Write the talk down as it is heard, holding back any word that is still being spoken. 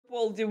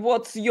Pauldy,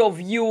 what's your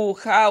view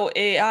how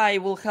AI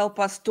will help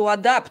us to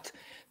adapt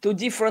to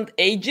different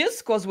ages?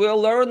 Because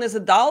we'll learn as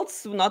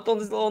adults, not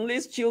only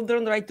as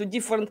children, right? To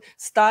different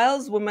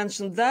styles, we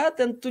mentioned that,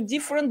 and to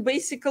different,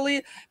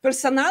 basically,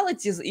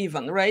 personalities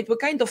even, right? We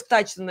kind of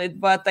touched on it,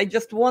 but I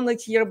just want to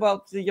hear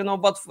about,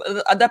 about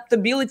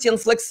adaptability and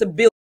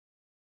flexibility.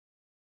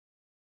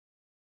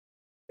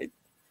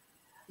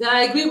 Yeah,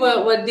 I agree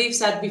with what Dave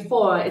said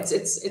before. It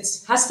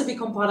has to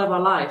become part of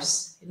our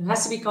lives. It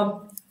has to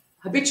become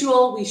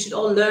habitual. We should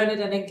all learn it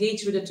and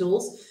engage with the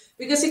tools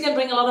because it can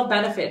bring a lot of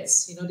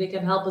benefits. They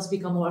can help us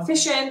become more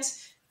efficient.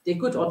 They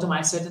could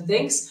automate certain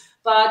things,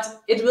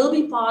 but it will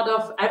be part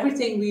of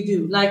everything we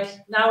do. Like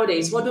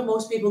nowadays, what do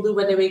most people do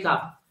when they wake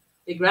up?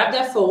 They grab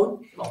their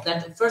phone. Well,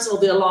 first of all,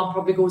 the alarm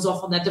probably goes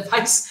off on that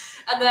device,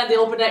 and then they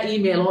open their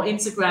email or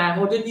Instagram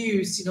or the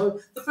news.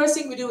 The first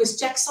thing we do is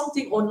check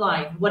something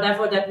online,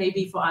 whatever that may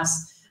be for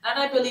us. And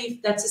I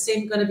believe that's the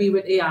same going to be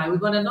with AI. We're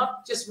going to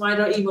not just write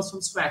our emails from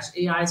scratch.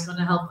 AI is going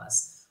to help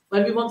us.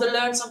 When we want to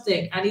learn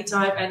something,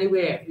 anytime,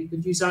 anywhere, we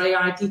could use our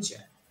AI teacher.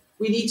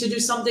 We need to do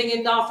something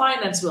in our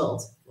finance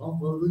world. Well,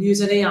 we'll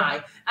use an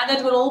AI. And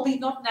that will all be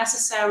not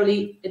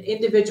necessarily an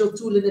individual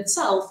tool in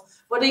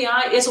itself, but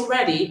AI is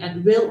already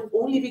and will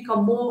only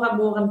become more and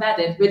more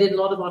embedded within a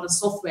lot of other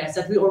softwares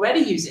that we're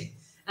already using.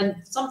 And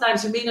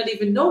sometimes we may not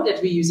even know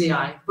that we use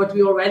AI, but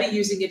we're already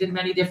using it in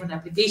many different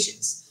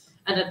applications.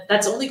 And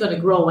that's only going to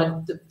grow.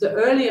 And the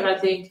earlier, I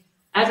think,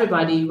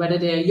 everybody, whether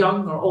they're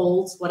young or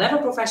old, whatever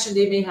profession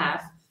they may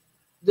have,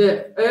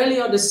 the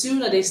earlier, the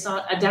sooner they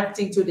start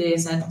adapting to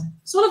this and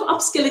sort of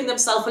upskilling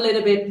themselves a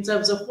little bit in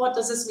terms of what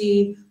does this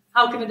mean?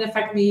 How can it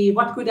affect me?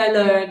 What could I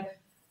learn?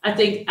 I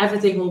think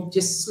everything will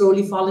just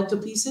slowly fall into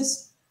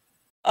pieces.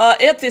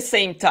 At the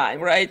same time,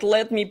 right,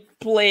 let me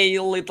play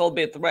a little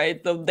bit,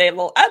 right, the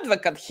devil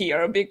advocate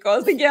here,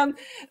 because again,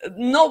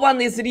 no one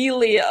is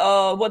really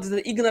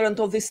ignorant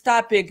of this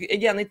topic.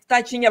 Again, it's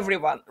touching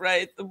everyone,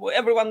 right?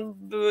 Everyone,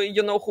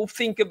 who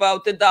think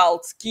about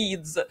adults,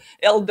 kids,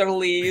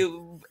 elderly,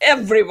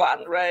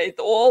 everyone, right?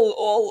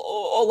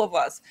 All of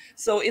us.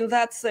 So in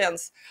that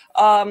sense,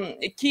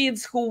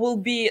 kids who will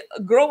be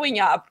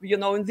growing up,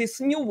 in this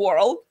new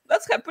world,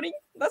 that's happening,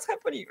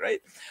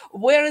 right?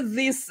 Where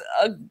this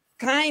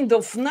kind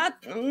of not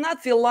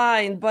the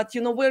line, but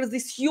where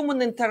this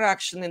human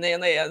interaction in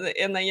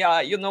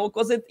AI,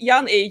 because at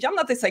young age, I'm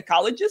not a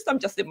psychologist, I'm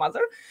just a mother,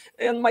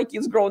 and my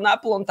kids grown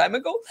up a long time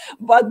ago.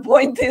 But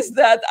point is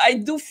that I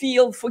do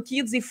feel for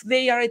kids, if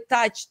they are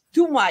attached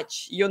too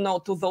much,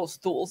 to those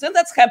tools, and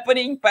that's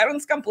happening.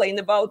 Parents complain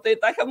about it.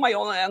 I have my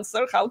own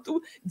answer how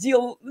to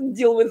deal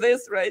with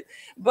this, right?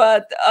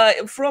 But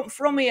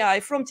from AI,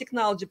 from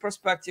technology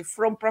perspective,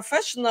 from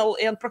professional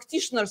and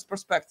practitioners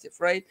perspective,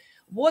 right?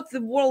 What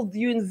the world do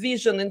you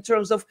envision in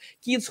terms of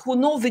kids who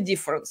know the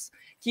difference,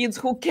 kids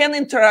who can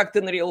interact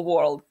in the real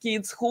world,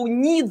 kids who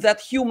need that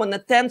human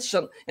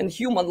attention and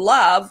human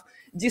love,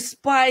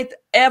 despite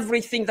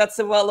everything that's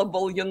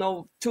available,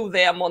 to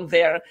them on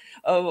their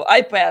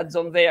iPads,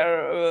 on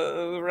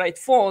their right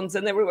phones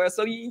and everywhere.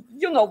 So you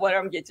know where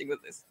I'm getting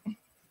with this.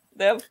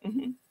 Dev?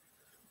 Mm-hmm.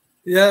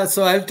 Yeah,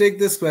 so I'll take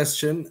this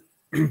question.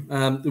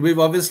 We've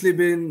obviously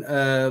been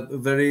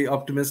very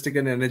optimistic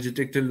and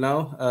energetic till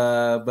now,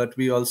 but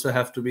we also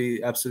have to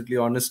be absolutely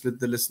honest with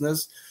the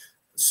listeners.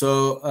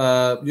 So,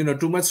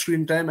 too much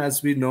screen time,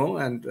 as we know,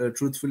 and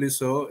truthfully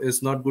so,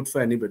 is not good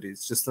for anybody.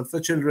 It's just not for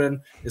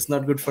children. It's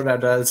not good for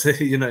adults.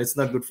 It's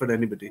not good for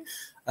anybody.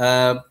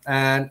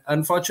 And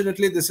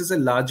unfortunately, this is a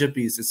larger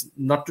piece. It's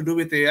not to do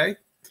with AI.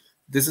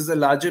 This is a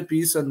larger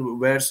piece on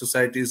where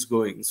society is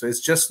going. So it's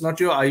just not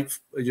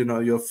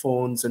your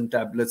phones and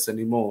tablets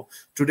anymore.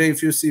 Today,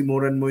 if you see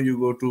more and more, you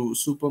go to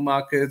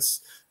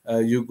supermarkets,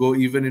 you go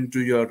even into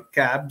your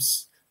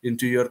cabs,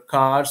 into your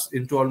cars,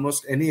 into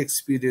almost any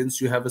experience,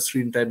 you have a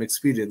screen time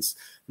experience.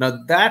 Now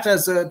that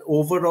has an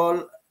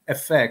overall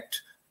effect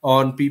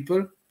on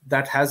people,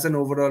 that has an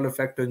overall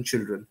effect on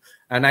children.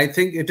 And I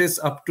think it is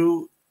up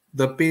to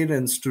the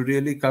parents to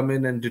really come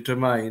in and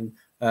determine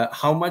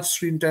how much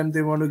screen time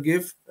they want to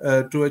give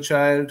to a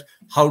child,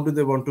 how do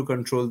they want to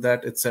control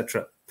that,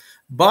 etc.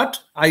 But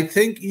I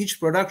think each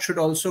product should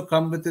also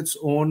come with its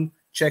own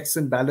checks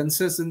and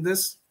balances in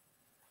this,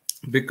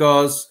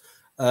 because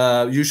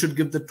you should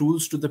give the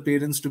tools to the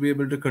parents to be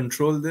able to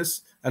control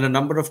this, and a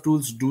number of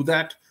tools do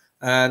that.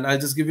 And I'll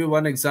just give you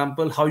one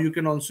example how you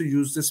can also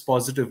use this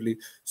positively.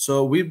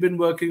 So we've been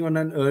working on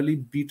an early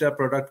beta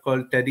product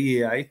called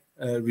Teddy AI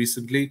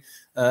recently.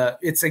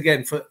 It's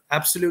again for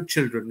absolute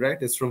children, right?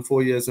 It's from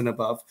 4 years and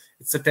above.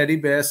 It's a teddy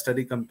bear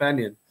study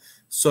companion.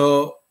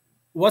 So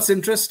what's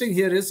interesting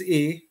here is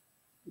A,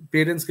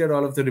 parents get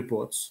all of the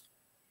reports.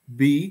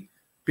 B,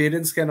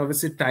 parents can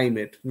obviously time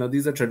it. Now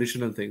these are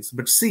traditional things.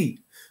 But C,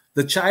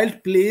 the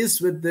child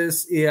plays with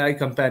this AI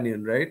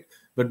companion, right?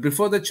 But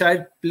before the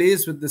child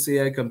plays with this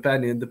AI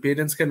companion, the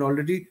parents can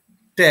already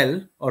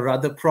tell, or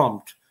rather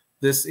prompt,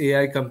 this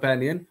AI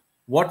companion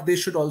what they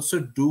should also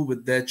do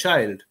with their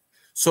child.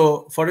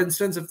 So, for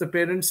instance, if the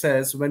parent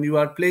says, when you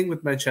are playing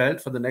with my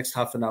child for the next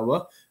half an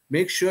hour,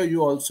 make sure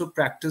you also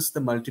practice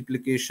the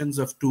multiplications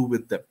of 2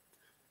 with them.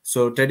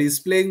 So Teddy's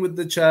playing with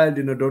the child,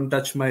 don't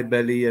touch my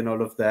belly and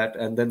all of that.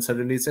 And then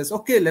suddenly he says,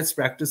 okay, let's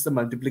practice the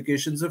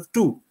multiplications of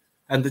 2.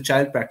 And the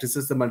child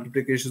practices the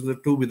multiplications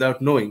of 2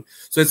 without knowing.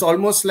 So it's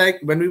almost like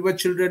when we were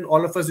children,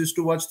 all of us used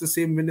to watch the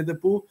same Winnie the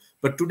Pooh.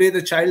 But today,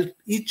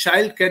 each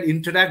child can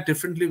interact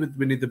differently with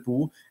Winnie the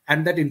Pooh.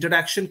 And that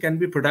interaction can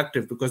be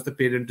productive because the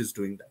parent is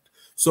doing that.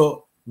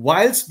 So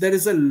whilst there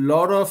is a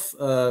lot of,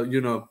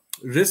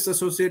 risks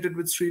associated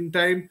with screen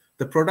time,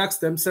 the products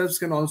themselves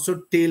can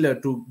also tailor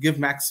to give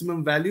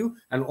maximum value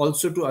and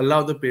also to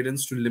allow the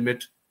parents to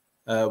limit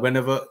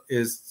whenever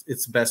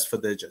it's best for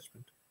their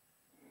judgment.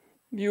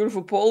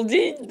 Beautiful.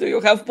 Pauldy, do you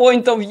have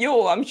point of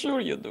view? I'm sure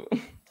you do.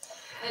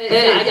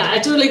 Yeah, I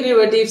totally agree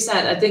with what Dave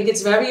said. I think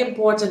it's very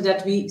important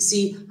that we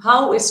see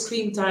how is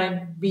screen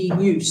time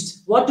being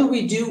used. What do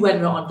we do when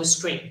we're on the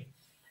screen?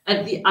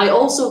 And I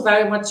also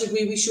very much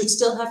agree we should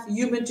still have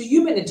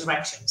human-to-human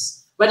interactions.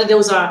 Whether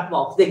those are,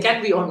 well, they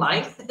can be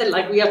online,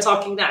 like we are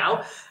talking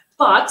now,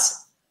 but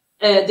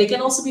they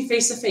can also be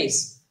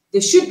face-to-face. They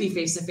should be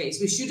face-to-face.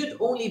 We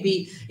shouldn't only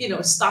be,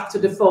 stuck to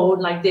the phone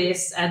like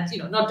this and,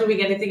 not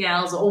doing anything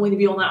else, or only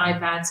be on our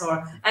iPads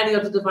or any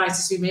other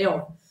devices we may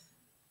own.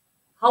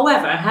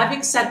 However,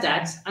 having said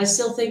that, I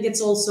still think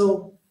it's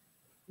also,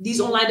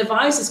 these online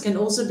devices can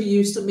also be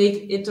used to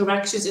make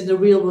interactions in the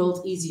real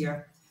world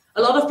easier.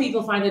 A lot of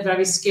people find it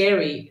very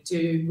scary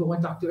to go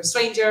and talk to a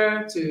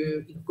stranger,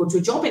 to go to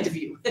a job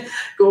interview,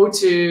 go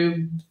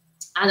to,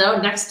 I don't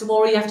know, next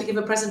tomorrow you have to give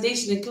a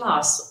presentation in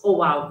class. Oh,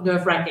 wow,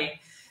 nerve-wracking.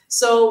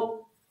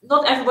 So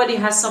not everybody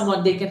has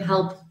someone that can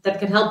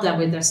help them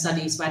with their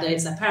studies, whether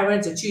it's a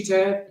parent, a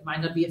tutor. It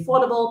might not be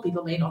affordable.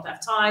 People may not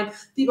have time.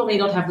 People may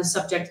not have the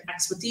subject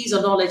expertise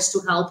or knowledge to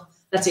help,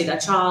 let's say, their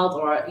child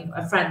or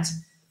a friend.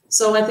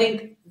 So I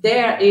think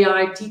their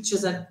AI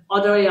teachers and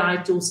other AI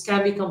tools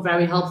can become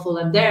very helpful.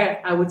 And there,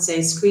 I would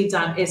say screen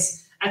time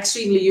is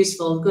extremely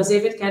useful, because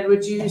if it can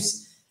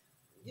reduce,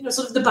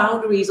 sort of the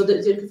boundaries, or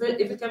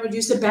if it can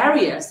reduce the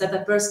barriers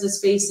that person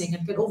is facing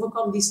and can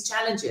overcome these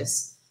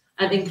challenges,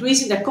 and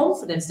increasing their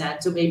confidence then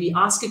to maybe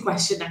ask a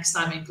question next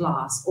time in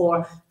class,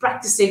 or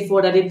practicing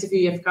for that interview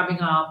you have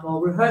coming up,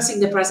 or rehearsing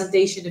the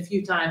presentation a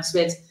few times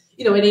with,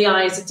 an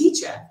AI as a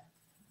teacher.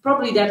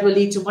 Probably that will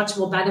lead to much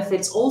more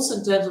benefits also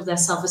in terms of their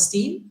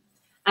self-esteem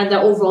and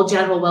their overall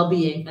general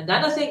well-being. And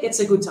then I think it's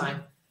a good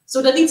time.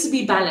 So there needs to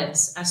be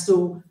balance as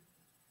to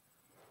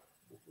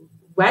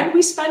when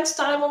we spend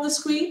time on the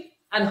screen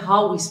and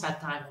how we spend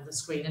time on the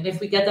screen. And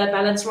if we get that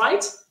balance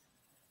right,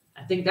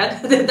 I think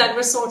that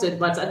we're sorted,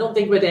 but I don't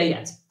think we're there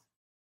yet.